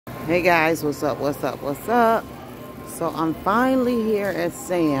Hey guys, what's up, what's up, what's up? So I'm finally here at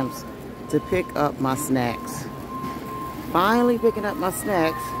Sam's to pick up my snacks. Finally picking up my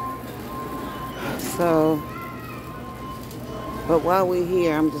snacks. So, but while we're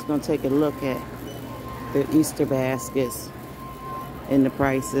here, I'm just gonna take a look at the Easter baskets and the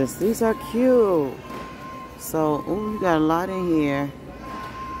prices. These are cute. So, ooh, you got a lot in here.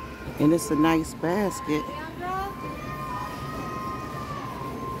 And it's a nice basket.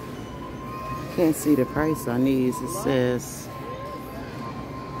 Can't see the price on these. It says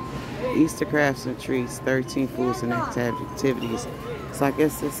Easter crafts and treats, 13 foods and activities. So I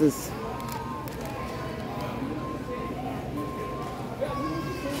guess this is,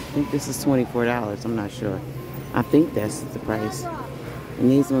 I think this is $24. I'm not sure. I think that's the price. And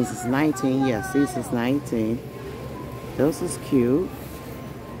these ones is 19. Yes, these is 19. Those is cute.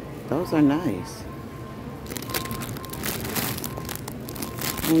 Those are nice.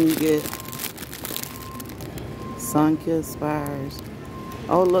 And you get Sunkist bars.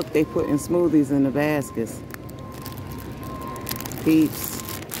 Oh look, they put in smoothies in the baskets. Peeps,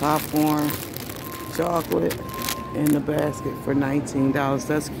 popcorn, chocolate in the basket for $19.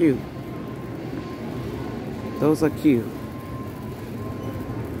 That's cute. Those are cute.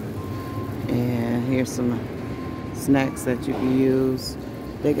 And here's some snacks that you can use.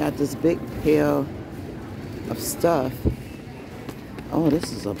 They got this big pail of stuff. Oh,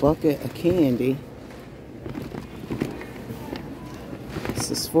 this is a bucket of candy. This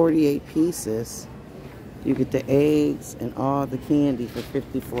is 48 pieces. You get the eggs and all the candy for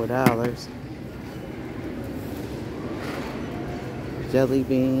 $54. Jelly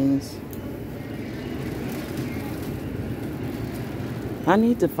beans. I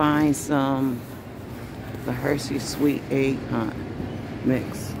need to find some the Hershey Sweet Egg Hunt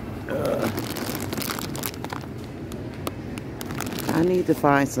mix. I need to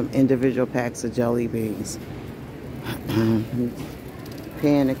find some individual packs of jelly beans.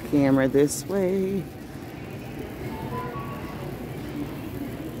 Pan the camera this way,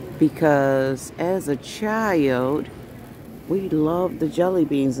 because as a child we loved the jelly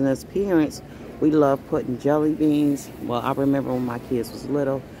beans, and as parents we love putting jelly beans. Well, I remember when my kids was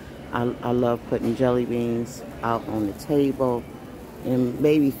little, I loved putting jelly beans out on the table and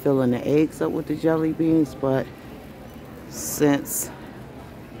maybe filling the eggs up with the jelly beans. But since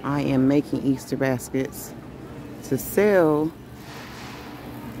I am making Easter baskets to sell,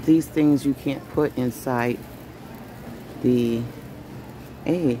 these things you can't put inside the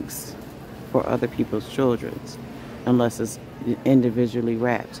eggs for other people's children's unless it's individually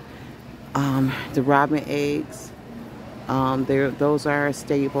wrapped. The robin eggs, those are a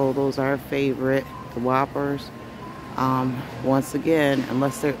staple. Those are a favorite. The Whoppers, once again,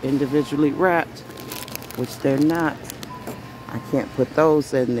 unless they're individually wrapped, which they're not, I can't put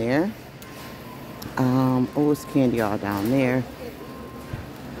those in there. Oh, it's candy all down there.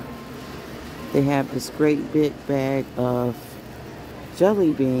 They have this great big bag of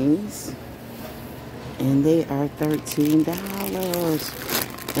jelly beans, and they are $13,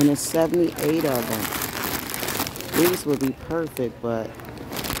 and it's 78 of them. These would be perfect, but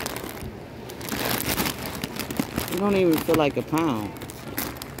they don't even feel like a pound.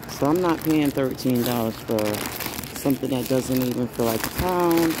 So I'm not paying $13 for something that doesn't even feel like a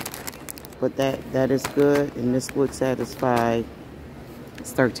pound, but that is good, and this would satisfy.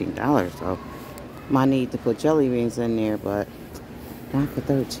 It's $13, so my need to put jelly beans in there, but not for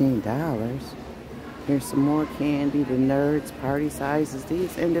 $13. Here's some more candy. The Nerds party sizes.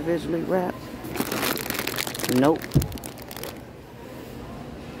 These individually wrapped? Nope.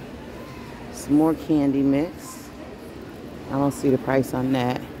 Some more candy mix. I don't see the price on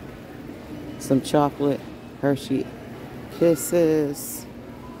that. Some chocolate Hershey Kisses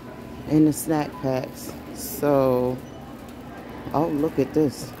in the snack packs. So, oh, look at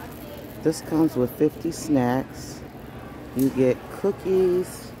this. This comes with 50 snacks. You get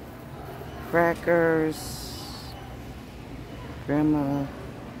cookies, crackers, grandma,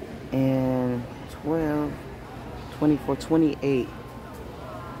 and 12, 24, 28.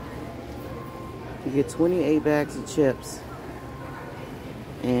 You get 28 bags of chips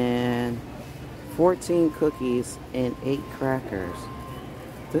and 14 cookies and 8 crackers.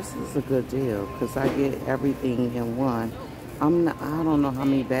 This is a good deal because I get everything in one. I don't know how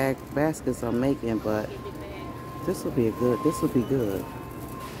many baskets I'm making, but this will be good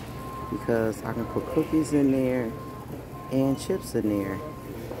because I can put cookies in there and chips in there.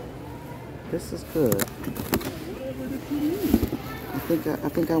 This is good. I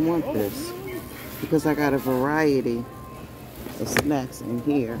think I want this because I got a variety of snacks in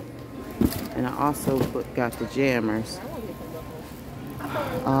here, and I also got the jammers.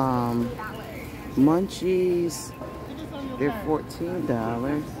 Munchies, they're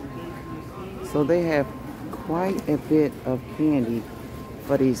 $14. So they have quite a bit of candy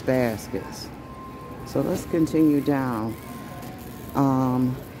for these baskets. So let's continue down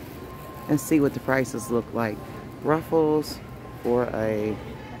and see what the prices look like. Ruffles for a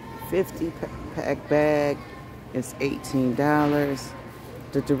 50-pack bag is $18.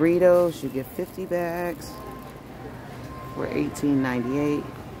 The Doritos, you get 50 bags for $18.98.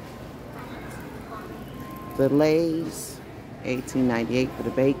 The Lay's, $18.98 for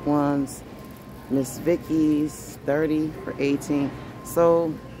the baked ones. Miss Vicky's, 30 for 18.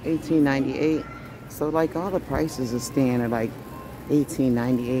 So $18.98. So like all the prices are staying at like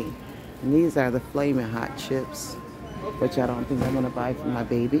 $18.98. And these are the Flamin' Hot chips, which I don't think I'm gonna buy for my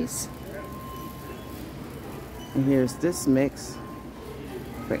babies. And here's this mix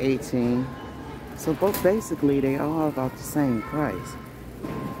for 18. So both basically they all about the same price.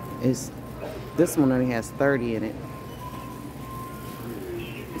 This one only has 30 in it.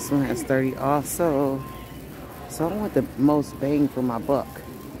 This one has 30 also. So I want the most bang for my buck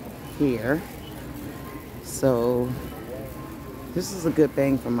here. So this is a good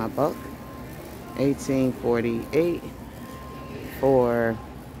bang for my buck. $18.48 for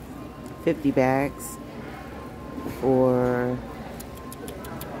 50 bags for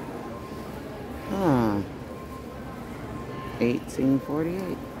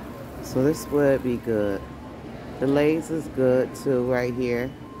 $18.48. So this would be good. The Lay's is good too right here.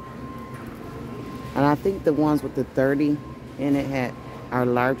 And I think the ones with the 30 in it are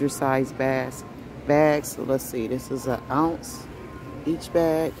larger size bags. So let's see, this is an ounce each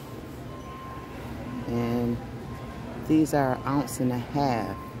bag. And these are 1.5 ounces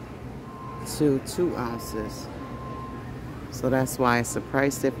to 2 ounces. So that's why it's the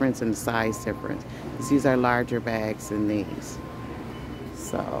price difference and the size difference. Because these are larger bags than these.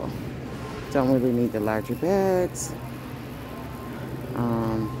 So don't really need the larger bags.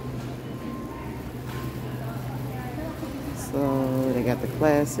 So they got the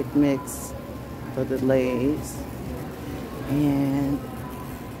classic mix for the Lay's. And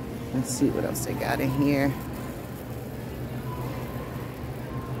let's see what else they got in here.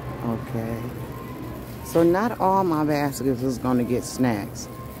 Okay. So not all my baskets is going to get snacks.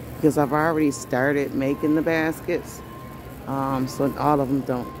 Because I've already started making the baskets. So all of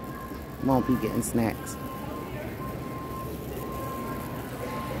them won't be getting snacks.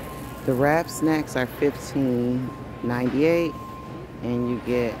 The wrap snacks are $15.98. And you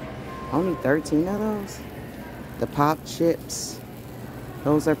get only 13 of those. The pop chips.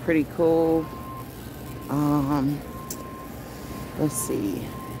 Those are pretty cool. Let's see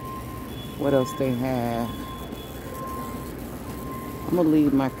what else they have. I'm gonna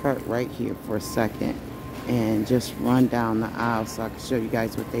leave my cart right here for a second and just run down the aisle so I can show you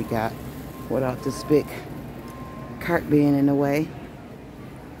guys what they got without this big cart being in the way.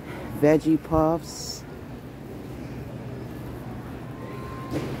 Veggie Puffs.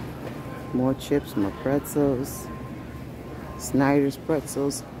 More chips, more pretzels. Snyder's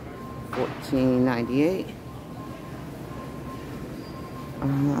pretzels, $14.98.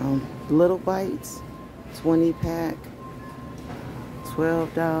 Little Bites, 20-pack,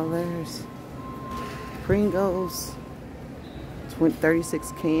 $12. Pringles,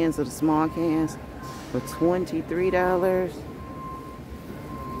 36 cans of the small cans for $23.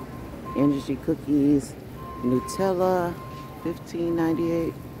 Energy cookies, Nutella,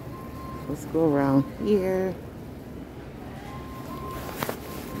 $15.98. Let's go around here.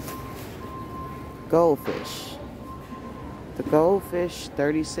 Goldfish. The Goldfish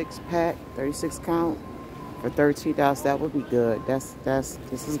 36 pack, 36 count for $13. That would be good. This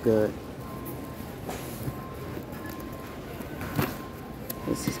is good.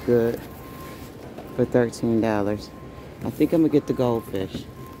 This is good for $13. I think I'm gonna get the Goldfish.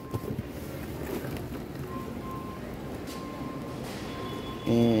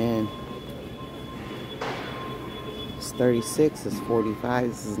 And it's 36, it's 45,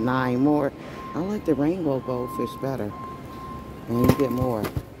 this is 9 more. I like the rainbow goldfish better. And you get more.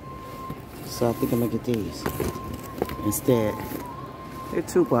 So I think I'm gonna get these instead. They're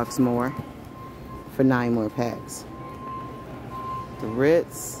 $2 more for 9 more packs. The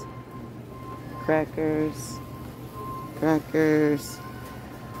Ritz crackers are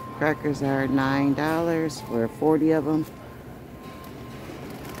 $9 for 40 of them.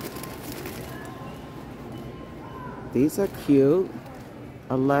 These are cute.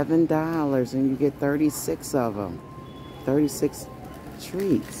 $11 and you get 36 of them. 36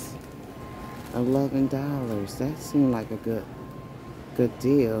 treats. $11. That seemed like a good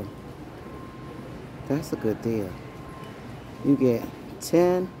deal. That's a good deal. You get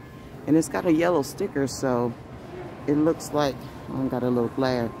 10. And it's got a yellow sticker, so it looks like, oh, I got a little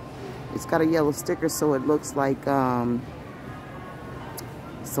glare. It's got a yellow sticker, so it looks like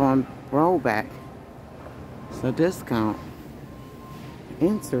it's on rollback. So discount.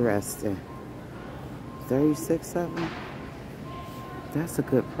 Interesting. 36 of them. That's a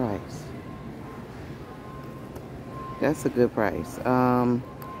good price. That's a good price. I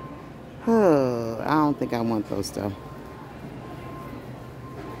don't think I want those though.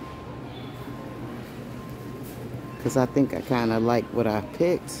 Because I think I kind of like what I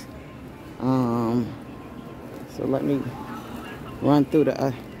picked. So let me run through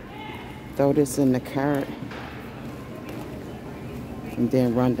the, throw this in the cart. And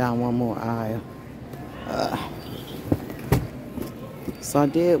then run down one more aisle. So I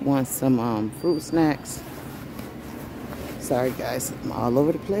did want some fruit snacks. Sorry guys, I'm all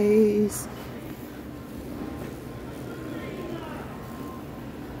over the place.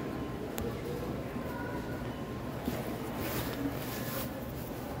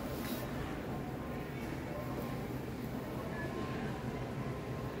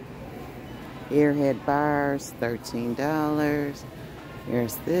 Airhead bars, $13.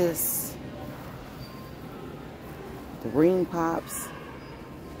 There's this. The ring pops.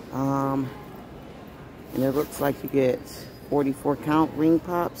 And it looks like you get 44 count ring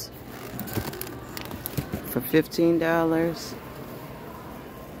pops for $15.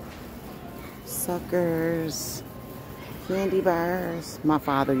 Suckers. Candy bars. My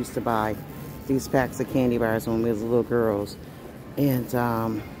father used to buy these packs of candy bars when we was little girls. And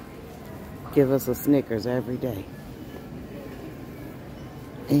give us a Snickers every day.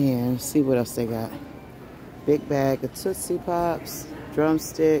 And see what else they got. Big bag of Tootsie Pops,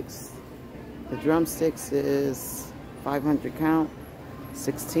 drumsticks. The drumsticks is 500 count,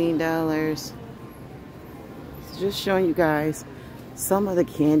 $16. So just showing you guys some of the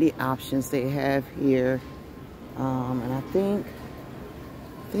candy options they have here. And I think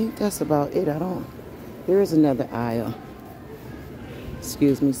that's about it. There is another aisle.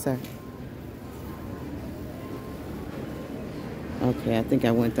 Excuse me, sir. Okay, I think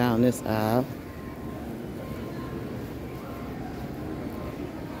I went down this aisle.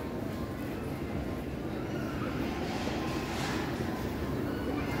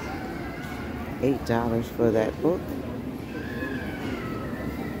 $8 for that book.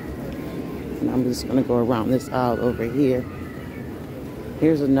 And I'm just gonna go around this aisle over here.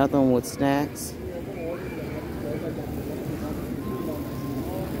 Here's another one with snacks.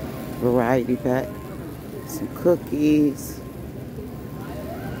 Variety pack. Some cookies.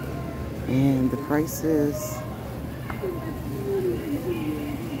 And the prices.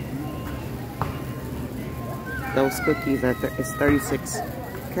 Those cookies are it's 36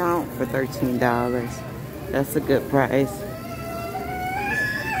 count for $13. That's a good price.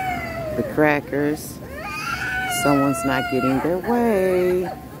 The crackers. Someone's not getting their way.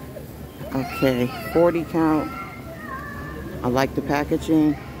 Okay, 40 count. I like the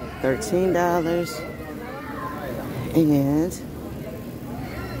packaging. $13. And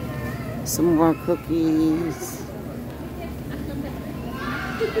some more cookies.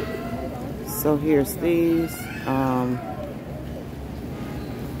 So here's these.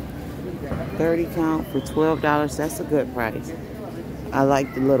 30 count for $12. That's a good price. I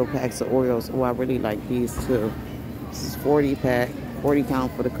like the little packs of Oreos. Oh, I really like these too. This is 40 pack, 40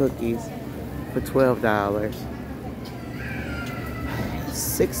 count for the cookies for $12.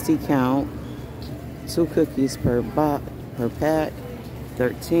 60 count, 2 cookies per pack,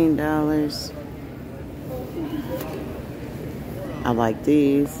 $13. I like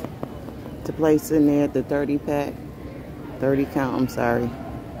these to place in there, the 30 pack, 30 count, I'm sorry,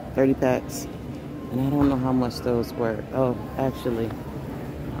 30 packs. And I don't know how much those were. Oh, actually,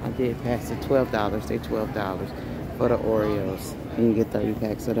 I did pass it $12. They $12 for the Oreos. And you get 30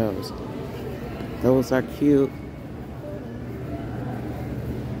 packs of those. Those are cute.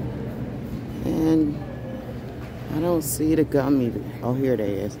 And I don't see the gummy. Oh, here it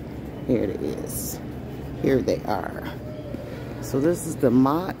is. Here it is. Here they are. So this is the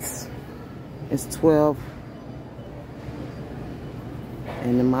Mott's. It's 12.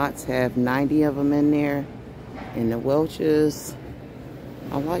 And the Mott's have 90 of them in there. And the Welch's,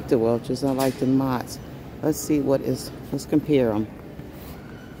 I like the Welch's, I like the Mott's. Let's see let's compare them.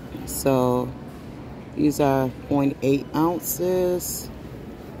 So these are 0.8 ounces.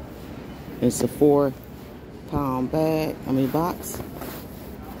 It's a 4-pound box.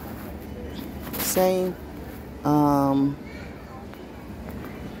 Same.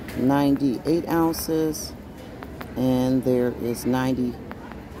 98 ounces. And there is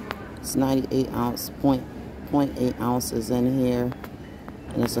 98 ounce, 0.8 ounces in here.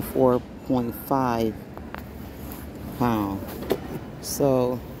 and it's a 4.5 pound.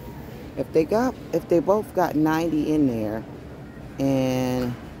 So if they both got 90 in there,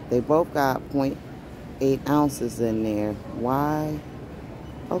 and they both got 0.8 ounces in there, why?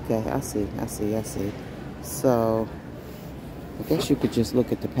 Okay, I see. So I guess you could just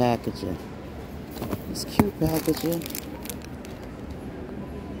look at the packaging. It's cute packaging.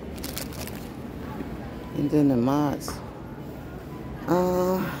 And then the mods.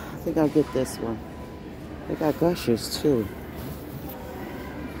 I think I'll get this one. They got Gushers too.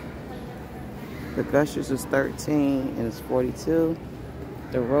 The Gushers is 13 and it's 42.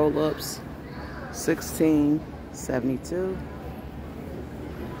 The roll-ups, 16.72.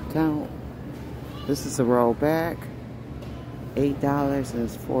 Count. This is a roll back, $8, and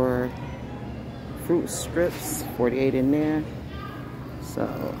it's 4 fruit strips, 48 in there. So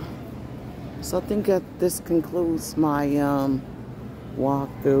I think that this concludes my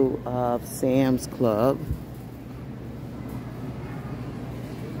walkthrough of Sam's Club.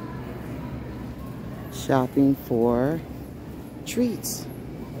 Shopping for treats.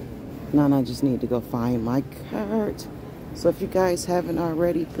 Now I just need to go find my cart. So if you guys haven't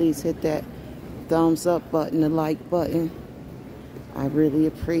already, please hit that thumbs up button, the like button. I really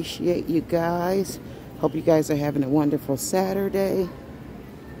appreciate you guys. Hope you guys are having a wonderful Saturday.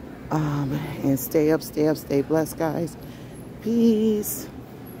 And stay up, stay blessed, guys. Peace.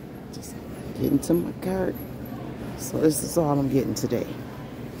 Just getting to my cart. So this is all I'm getting today.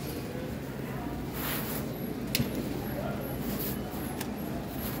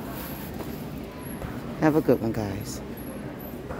 Have a good one, guys.